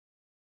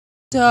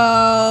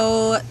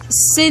So,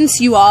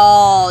 since you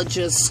all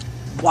just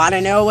want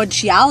to know what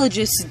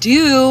geologists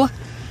do,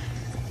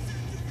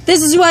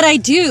 this is what I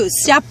do.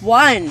 Step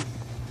 1.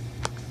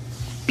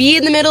 Be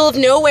in the middle of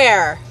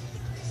nowhere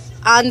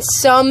on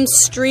some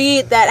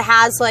street that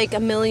has like a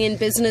million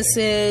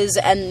businesses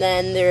and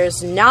then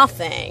there's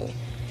nothing.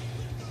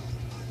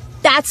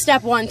 That's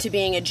step 1 to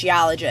being a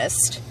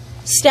geologist.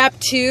 Step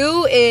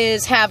 2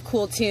 is have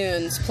cool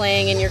tunes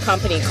playing in your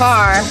company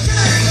car.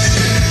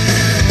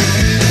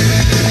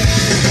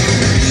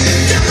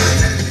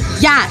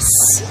 Yes.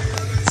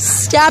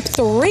 Step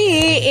 3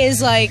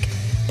 is like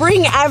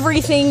bring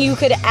everything you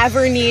could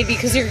ever need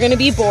because you're going to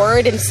be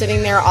bored and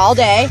sitting there all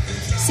day.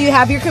 So you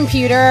have your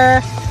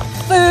computer,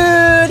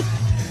 food,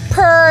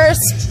 purse,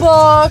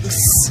 books,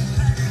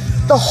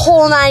 the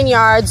whole 9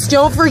 yards.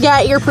 Don't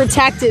forget your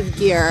protective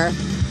gear.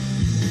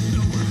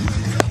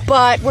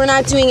 But we're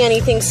not doing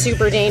anything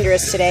super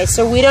dangerous today,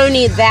 so we don't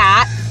need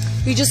that.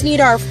 We just need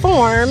our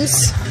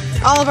forms,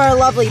 all of our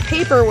lovely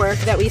paperwork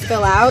that we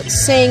fill out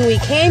saying we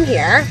came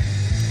here.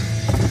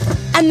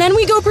 And then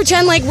we go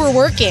pretend like we're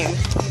working.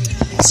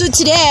 So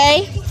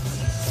today,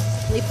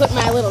 let me put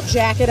my little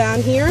jacket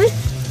on here.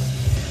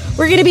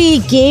 We're gonna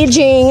be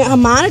gauging a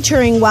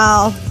monitoring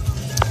well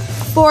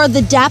for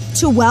the depth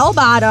to well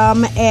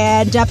bottom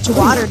and depth to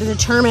water to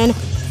determine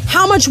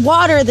how much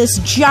water this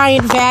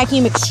giant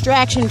vacuum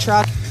extraction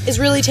truck is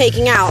really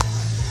taking out.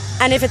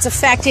 And if it's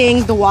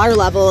affecting the water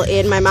level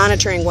in my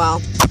monitoring well,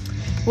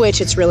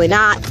 which it's really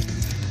not.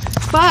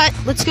 But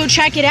let's go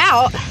check it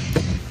out.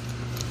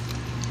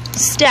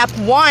 Step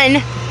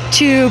 1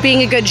 to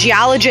being a good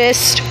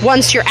geologist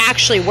once you're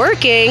actually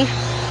working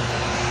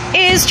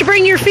is to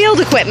bring your field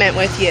equipment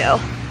with you.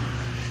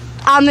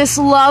 On this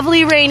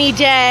lovely rainy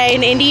day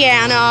in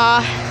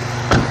Indiana,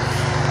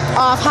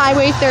 off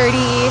Highway 30,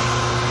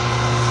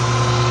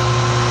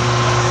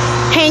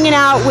 hanging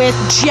out with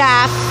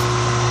Jeff.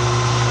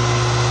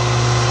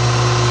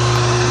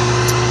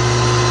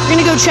 We're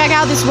gonna go check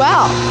out this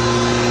well.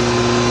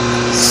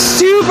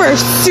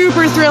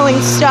 Super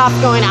thrilling stuff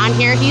going on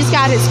here. He's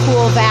got his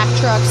cool vac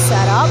truck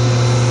set up.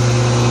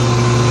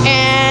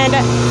 And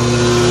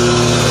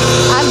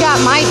I've got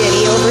my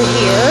ditty over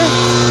here.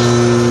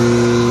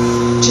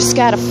 Just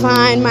gotta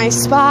find my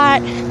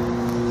spot.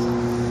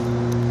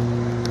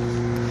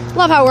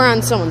 Love how we're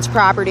on someone's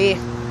property.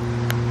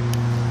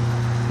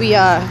 We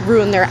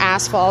ruined their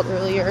asphalt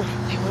earlier.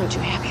 They weren't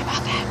too happy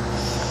about that.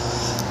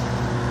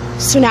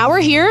 So now we're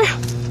here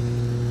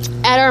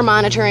at our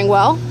monitoring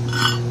well,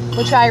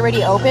 which I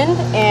already opened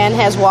and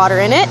has water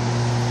in it.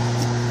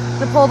 I'm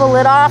gonna pull the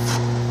lid off.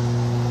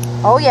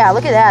 Oh yeah,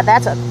 look at that.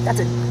 That's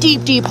a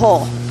deep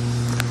hole.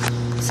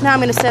 So now I'm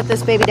gonna set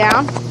this baby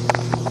down.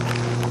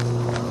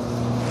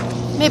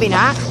 Maybe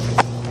not.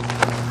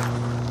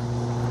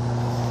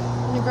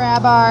 I'm gonna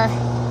grab our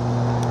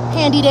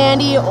handy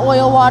dandy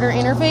oil water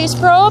interface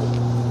probe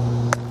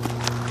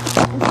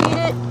and feed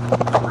it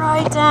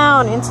right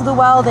down into the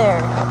well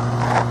there.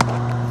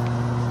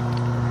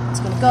 It's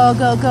gonna go.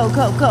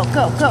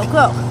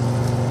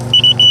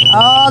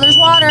 Oh, there's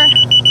water.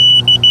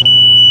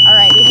 All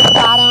right, we hit the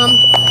bottom.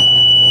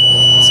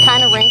 It's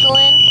kind of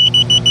wrinkling.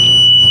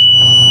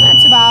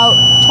 That's about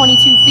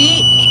 22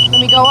 feet. Let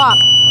me go up.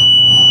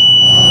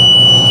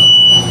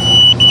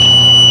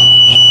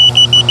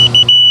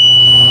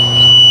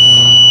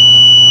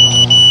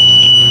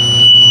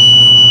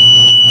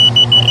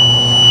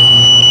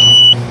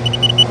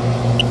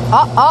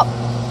 Oh,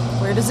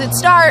 where does it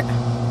start?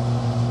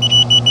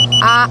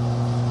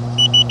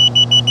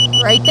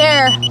 Right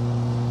there.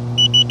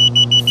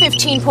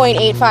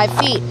 15.85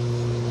 feet.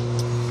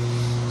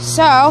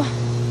 So,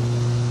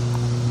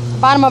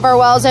 bottom of our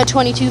well is at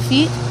 22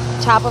 feet.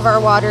 Top of our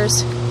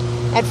water's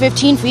at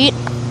 15 feet.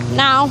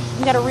 Now,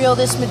 we gotta reel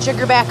this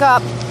majigger back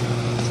up.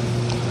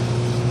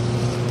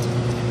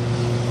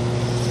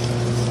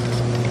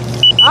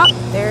 Oh,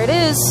 there it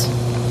is.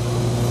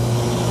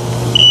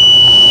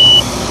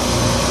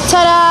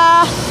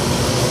 Ta-da!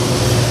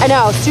 I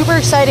know, super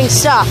exciting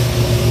stuff.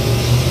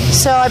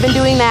 So I've been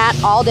doing that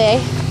all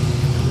day,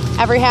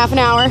 every half an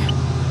hour,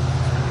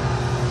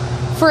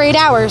 for 8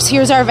 hours.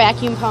 Here's our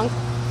vacuum pump,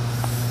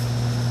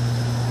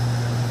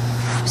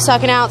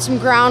 sucking out some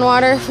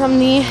groundwater from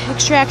the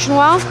extraction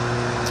well.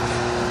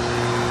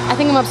 I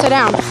think I'm upside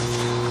down.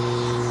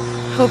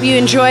 Hope you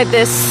enjoyed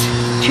this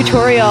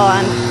tutorial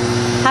on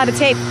how to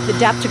take the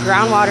depth to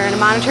groundwater in a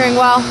monitoring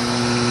well.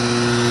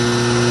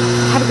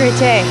 Have a great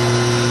day,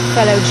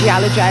 fellow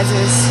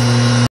geologizers.